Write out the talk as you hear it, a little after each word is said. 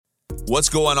What's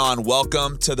going on?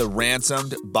 Welcome to the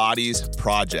Ransomed Bodies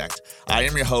Project. I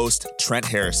am your host, Trent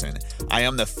Harrison. I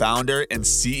am the founder and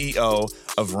CEO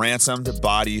of Ransomed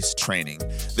Bodies Training.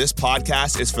 This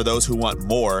podcast is for those who want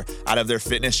more out of their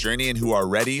fitness journey and who are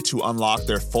ready to unlock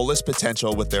their fullest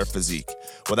potential with their physique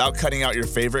without cutting out your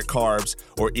favorite carbs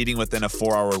or eating within a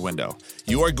 4-hour window.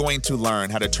 You are going to learn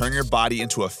how to turn your body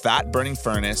into a fat-burning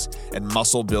furnace and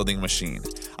muscle-building machine.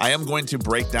 I am going to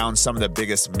break down some of the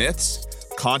biggest myths,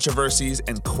 controversies,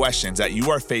 and questions that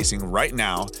you are facing right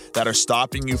now that are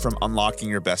stopping you from unlocking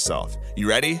your best self. You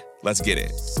ready? Let's get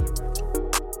it.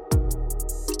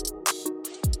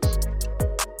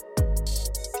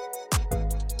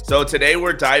 So today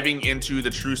we're diving into the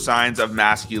true signs of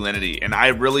masculinity. And I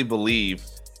really believe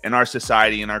in our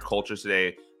society, in our culture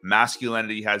today,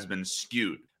 masculinity has been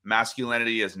skewed.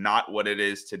 Masculinity is not what it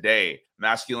is today.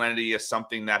 Masculinity is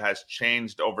something that has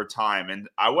changed over time. And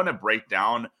I want to break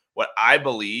down what I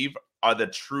believe are the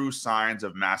true signs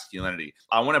of masculinity.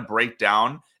 I want to break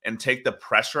down and take the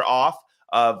pressure off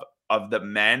of the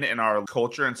men in our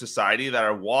culture and society that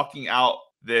are walking out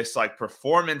this like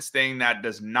performance thing that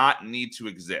does not need to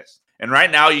exist. And right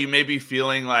now you may be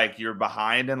feeling like you're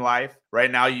behind in life.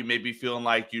 Right now you may be feeling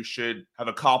like you should have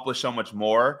accomplished so much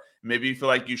more. Maybe you feel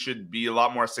like you should be a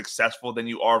lot more successful than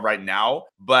you are right now.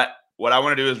 But what I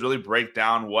want to do is really break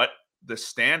down what the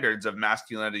standards of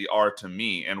masculinity are to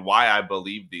me and why I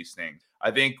believe these things.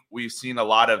 I think we've seen a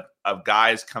lot of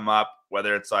guys come up,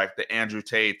 whether it's like the Andrew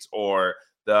Tates or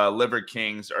the Liver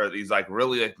Kings or these like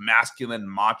really like masculine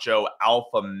macho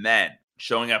alpha men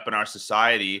showing up in our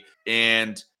society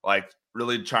and like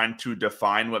really trying to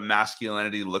define what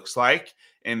masculinity looks like.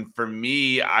 And for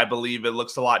me, I believe it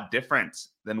looks a lot different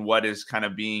than what is kind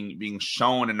of being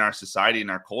shown in our society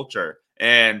and our culture.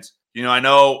 And you know, I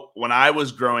know when I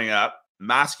was growing up,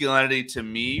 masculinity to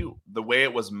me, the way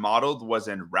it was modeled was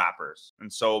in rappers.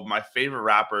 And so my favorite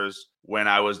rappers when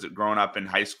I was growing up in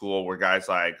high school were guys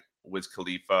like Wiz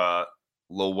Khalifa,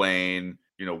 Lil Wayne,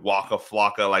 you know, Waka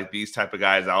Flocka, like these type of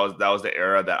guys. That was the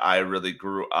era that I really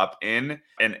grew up in.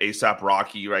 And A$AP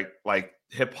Rocky, right? Like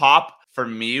hip hop for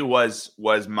me was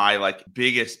my like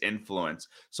biggest influence.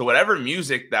 So whatever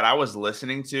music that I was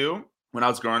listening to when I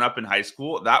was growing up in high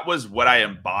school, that was what I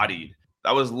embodied.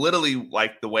 That was literally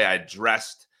like the way I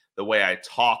dressed, the way I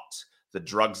talked, the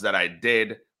drugs that I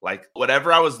did. Like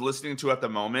whatever I was listening to at the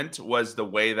moment was the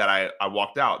way that I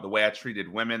walked out, the way I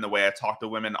treated women, the way I talked to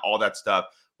women, all that stuff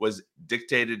was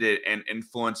dictated and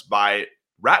influenced by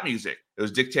rap music. It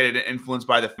was dictated and influenced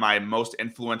by my most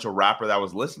influential rapper that I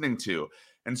was listening to.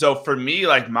 And so for me,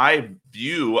 like my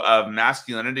view of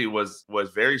masculinity was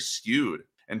very skewed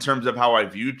in terms of how I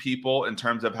viewed people, in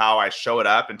terms of how I showed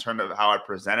up, in terms of how I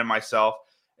presented myself.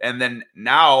 And then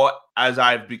now, as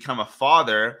I've become a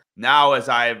father, now as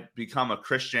I've become a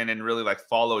Christian and really like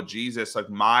follow Jesus, like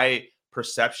my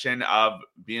perception of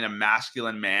being a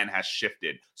masculine man has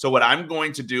shifted. So what I'm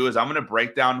going to do is I'm going to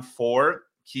break down 4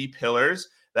 key pillars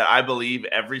that I believe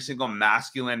every single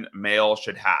masculine male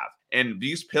should have. And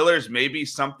these pillars may be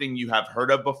something you have heard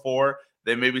of before.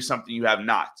 They may be something you have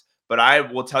not. But I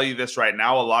will tell you this right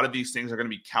now, a lot of these things are going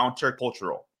to be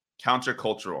countercultural,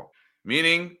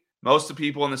 meaning most of the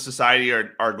people in the society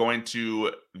are going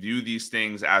to view these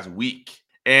things as weak.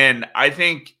 And I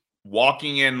think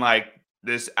walking in like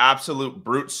this absolute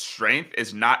brute strength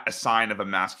is not a sign of a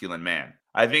masculine man.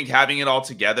 I think having it all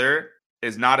together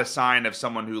is not a sign of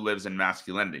someone who lives in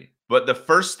masculinity. But the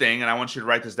first thing, and I want you to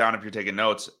write this down if you're taking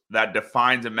notes, that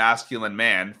defines a masculine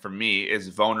man for me is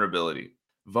vulnerability.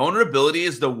 Vulnerability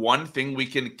is the one thing we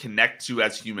can connect to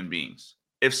as human beings.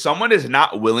 If someone is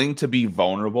not willing to be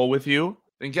vulnerable with you,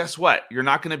 then guess what? You're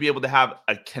not going to be able to have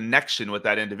a connection with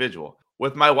that individual.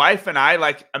 With my wife and I,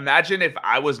 like, imagine if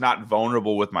I was not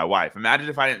vulnerable with my wife. Imagine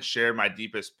if I didn't share my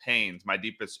deepest pains, my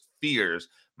deepest fears,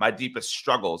 my deepest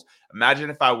struggles.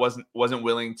 Imagine if I wasn't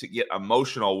willing to get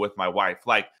emotional with my wife.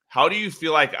 Like, how do you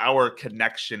feel like our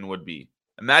connection would be?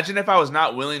 Imagine if I was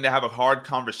not willing to have a hard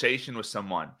conversation with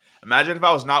someone. Imagine if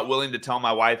I was not willing to tell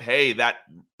my wife, hey, that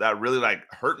really like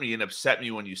hurt me and upset me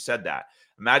when you said that.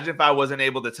 Imagine if I wasn't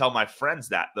able to tell my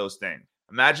friends those things.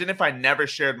 Imagine if I never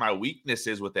shared my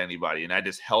weaknesses with anybody and I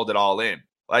just held it all in.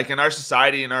 Like in our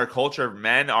society, in our culture,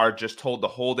 men are just told to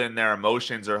hold in their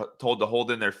emotions or told to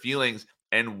hold in their feelings,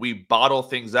 and we bottle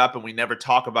things up and we never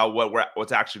talk about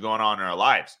what's actually going on in our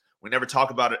lives. We never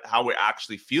talk about how we're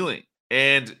actually feeling.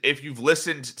 And if you've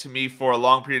listened to me for a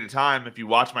long period of time, if you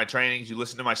watch my trainings, you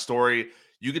listen to my story,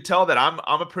 you could tell that I'm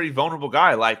a pretty vulnerable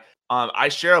guy. Like I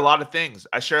share a lot of things.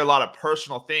 I share a lot of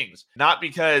personal things, not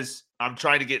because I'm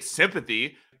trying to get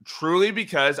sympathy, truly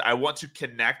because I want to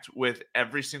connect with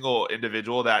every single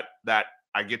individual that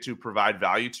I get to provide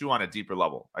value to on a deeper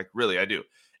level. Like, really, I do.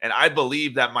 And I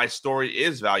believe that my story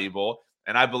is valuable.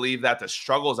 And I believe that the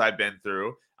struggles I've been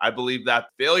through, I believe that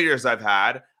failures I've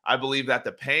had, I believe that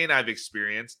the pain I've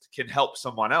experienced can help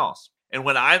someone else. And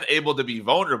when I'm able to be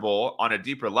vulnerable on a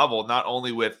deeper level, not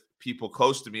only with people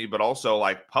close to me, but also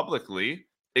like publicly,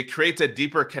 it creates a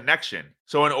deeper connection.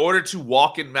 So in order to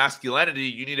walk in masculinity,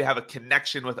 you need to have a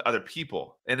connection with other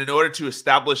people. And in order to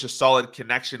establish a solid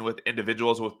connection with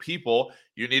individuals, with people,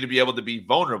 you need to be able to be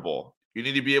vulnerable. You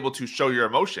need to be able to show your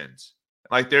emotions.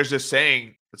 Like, there's this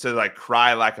saying that says, like,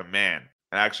 cry like a man.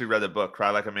 And I actually read the book, Cry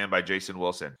Like a Man by Jason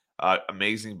Wilson.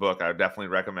 Amazing book. I would definitely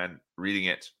recommend reading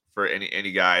it for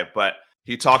any guy. But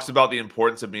he talks about the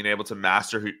importance of being able to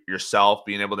master yourself,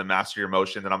 being able to master your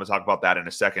emotions. And I'm going to talk about that in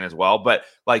a second as well. But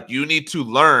like, you need to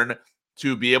learn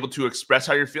to be able to express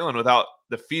how you're feeling without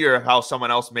the fear of how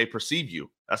someone else may perceive you.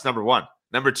 That's number one.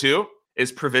 Number two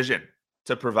is provision,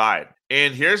 to provide.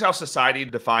 And here's how society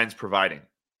defines providing: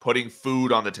 putting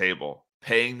food on the table,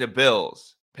 paying the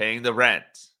bills, paying the rent.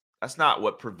 That's not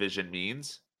what provision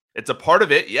means. It's a part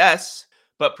of it, yes,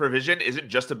 but provision isn't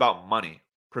just about money.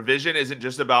 Provision isn't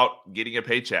just about getting a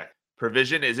paycheck.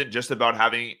 Provision isn't just about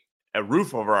having a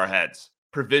roof over our heads.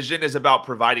 Provision is about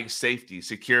providing safety,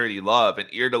 security, love, an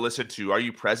ear to listen to. Are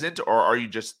you present, or are you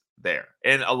just there?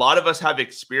 And a lot of us have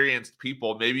experienced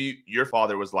people, maybe your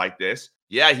father was like this.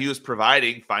 Yeah, he was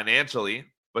providing financially,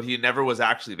 but he never was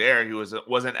actually there. He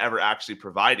wasn't ever actually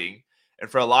providing.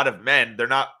 And for a lot of men, they're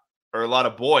not, or a lot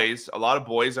of boys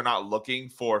are not looking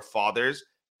for fathers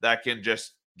that can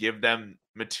just give them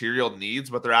material needs,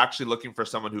 but they're actually looking for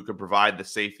someone who can provide the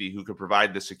safety, who can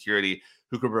provide the security,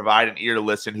 who can provide an ear to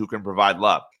listen, who can provide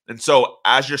love. And so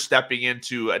as you're stepping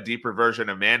into a deeper version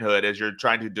of manhood, as you're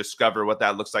trying to discover what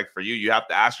that looks like for you, you have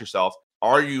to ask yourself,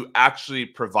 are you actually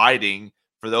providing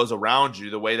for those around you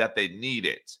the way that they need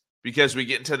it? Because we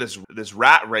get into this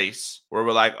rat race where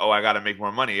we're like, oh, I got to make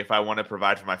more money if I want to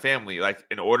provide for my family. Like,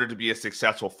 in order to be a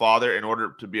successful father, in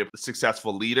order to be a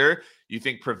successful leader, you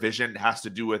think provision has to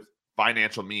do with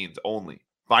financial means only.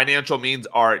 Financial means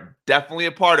are definitely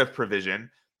a part of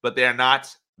provision, but they are not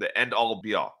the end all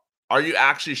be all. Are you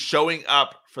actually showing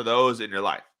up for those in your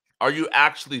life? Are you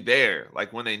actually there,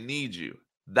 like when they need you?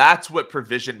 That's what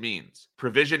provision means.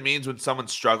 Provision means when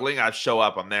someone's struggling, I show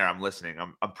up, I'm there, I'm listening,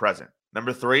 I'm present.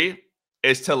 Number three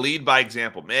is to lead by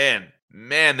example. Man,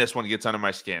 this one gets under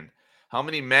my skin. How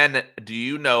many men do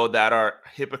you know that are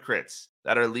hypocrites,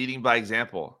 that are leading by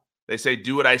example? They say,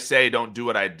 do what I say, don't do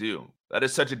what I do. That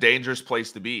is such a dangerous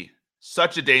place to be.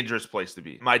 Such a dangerous place to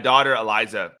be. My daughter,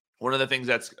 Eliza, one of the things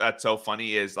that's so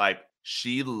funny is, like,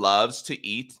 she loves to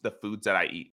eat the foods that I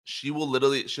eat. She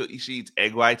eats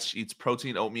egg whites. She eats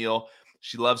protein oatmeal.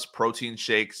 She loves protein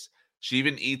shakes. She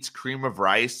even eats cream of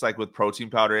rice, like with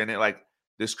protein powder in it. Like,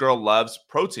 this girl loves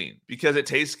protein because it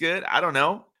tastes good. I don't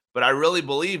know. But I really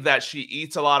believe that she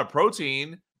eats a lot of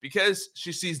protein because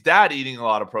she sees dad eating a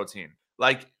lot of protein.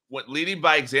 Like, what leading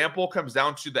by example comes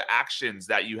down to the actions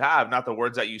that you have, not the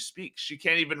words that you speak. She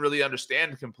can't even really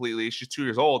understand completely. She's 2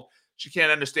 years old. She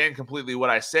can't understand completely what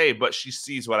I say, but she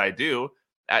sees what I do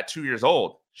at 2 years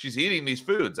old. She's eating these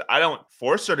foods. I don't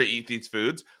force her to eat these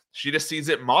foods. She just sees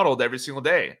it modeled every single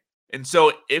day. And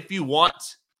so if you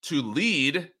want to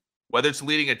lead, whether it's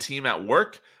leading a team at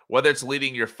work, whether it's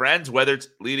leading your friends, whether it's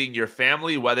leading your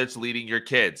family, whether it's leading your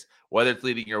kids, whether it's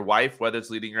leading your wife, whether it's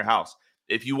leading your house,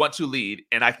 if you want to lead,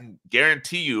 and I can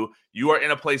guarantee you are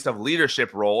in a place of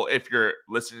leadership role if you're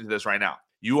listening to this right now.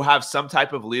 You have some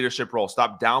type of leadership role.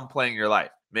 Stop downplaying your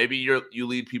life. Maybe you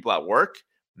lead people at work.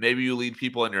 Maybe you lead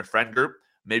people in your friend group.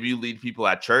 Maybe you lead people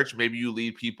at church. Maybe you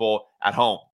lead people at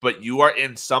home. But you are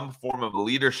in some form of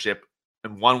leadership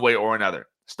in one way or another.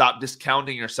 Stop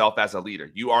discounting yourself as a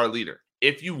leader. You are a leader.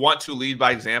 If you want to lead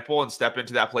by example and step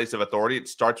into that place of authority, it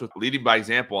starts with leading by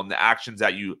example and the actions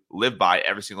that you live by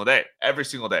every single day. Every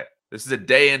single day. This is a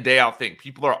day in, day out thing.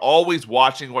 People are always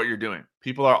watching what you're doing.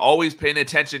 People are always paying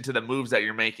attention to the moves that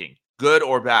you're making, good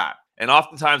or bad. And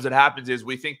oftentimes what happens is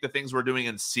we think the things we're doing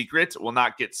in secret will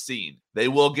not get seen. They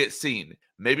will get seen.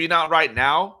 Maybe not right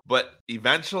now, but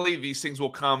eventually these things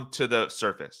will come to the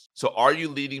surface. So are you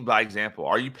leading by example?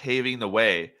 Are you paving the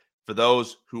way for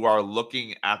those who are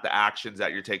looking at the actions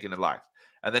that you're taking in life?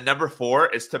 And then number 4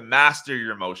 is to master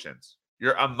your emotions.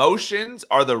 Your emotions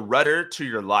are the rudder to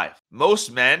your life.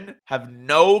 Most men have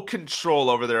no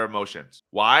control over their emotions.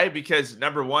 Why? Because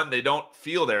number 1, they don't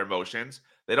feel their emotions.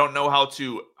 They don't know how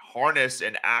to harness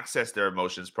and access their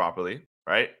emotions properly,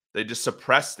 right? They just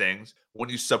suppress things. When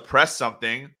you suppress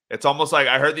something, it's almost like,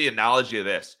 I heard the analogy of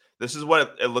this. This is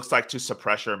what it looks like to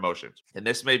suppress your emotions. And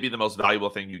this may be the most valuable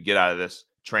thing you get out of this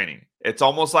training. It's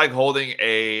almost like holding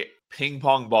a ping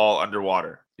pong ball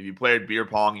underwater. If you played beer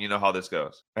pong, you know how this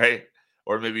goes, right?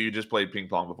 Or maybe you just played ping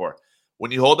pong before.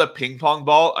 When you hold a ping pong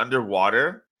ball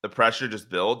underwater, the pressure just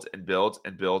builds and builds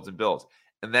and builds and builds.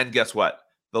 And then guess what?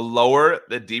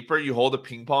 The deeper you hold a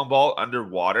ping pong ball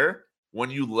underwater, when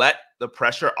you let the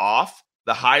pressure off,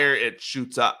 the higher it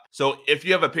shoots up. So if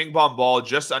you have a ping pong ball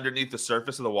just underneath the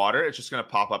surface of the water, it's just going to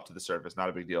pop up to the surface. Not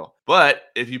a big deal. But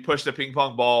if you push the ping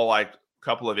pong ball like a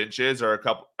couple of inches or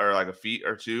like a feet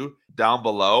or two down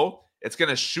below, it's going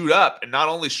to shoot up, and not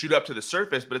only shoot up to the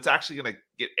surface, but it's actually going to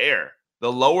get air.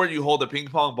 The lower you hold a ping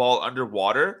pong ball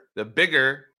underwater, the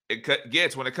bigger it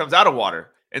gets when it comes out of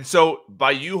water. And so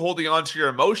by you holding on to your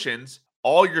emotions,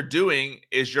 all you're doing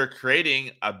is you're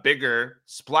creating a bigger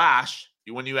splash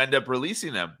when you end up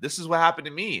releasing them. This is what happened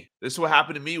to me. This is what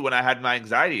happened to me when I had my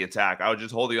anxiety attack. I was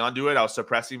just holding on to it. I was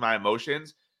suppressing my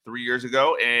emotions 3 years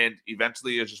ago. And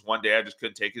eventually it was just one day I just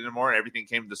couldn't take it anymore. And everything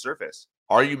came to the surface.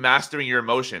 Are you mastering your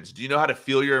emotions? Do you know how to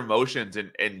feel your emotions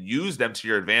and use them to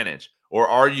your advantage? Or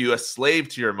are you a slave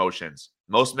to your emotions?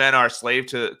 Most men are a slave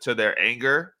to their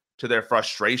anger, to their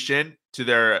frustration, to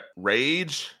their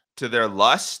rage, to their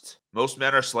lust. Most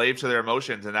men are slaves to their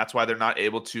emotions, and that's why they're not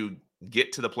able to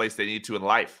get to the place they need to in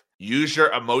life. Use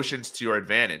your emotions to your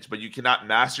advantage, but you cannot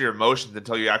master your emotions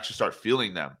until you actually start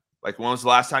feeling them. Like, when was the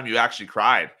last time you actually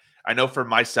cried? I know for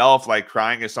myself, like,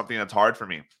 crying is something that's hard for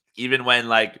me. Even when,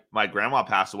 like, my grandma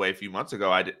passed away a few months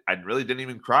ago, I really didn't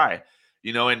even cry.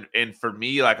 You know, and for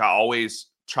me, like, I always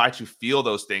try to feel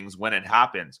those things when it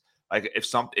happens. Like,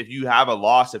 if you have a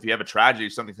loss, if you have a tragedy,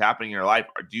 something's happening in your life,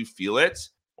 do you feel it?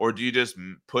 Or do you just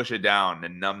push it down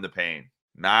and numb the pain?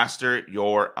 Master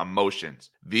your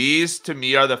emotions. These, to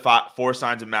me, are the 4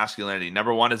 signs of masculinity.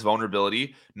 Number 1 is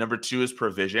vulnerability. Number 2 is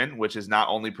provision, which is not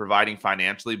only providing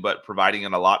financially, but providing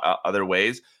in a lot of other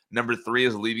ways. Number 3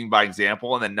 is leading by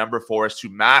example. And then number 4 is to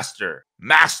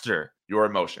master your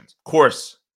emotions. Of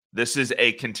course, this is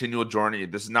a continual journey.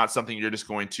 This is not something you're just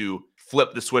going to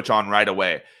flip the switch on right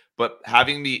away. But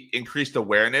having the increased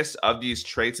awareness of these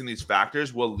traits and these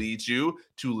factors will lead you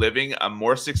to living a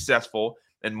more successful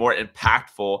and more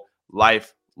impactful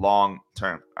life long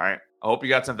term. All right. I hope you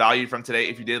got some value from today.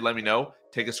 If you did, let me know.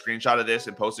 Take a screenshot of this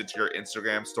and post it to your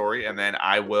Instagram story, and then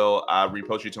I will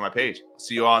repost you to my page.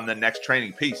 See you on the next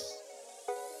training. Peace.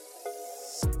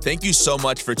 Thank you so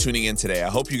much for tuning in today. I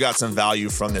hope you got some value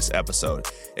from this episode.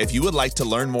 If you would like to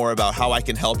learn more about how I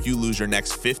can help you lose your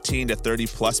next 15 to 30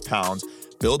 plus pounds,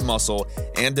 build muscle,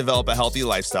 and develop a healthy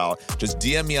lifestyle, just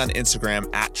DM me on Instagram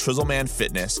at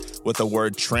TrizzlemanFitness with the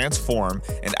word transform,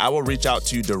 and I will reach out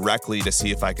to you directly to see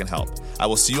if I can help. I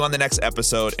will see you on the next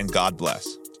episode, and God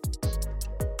bless.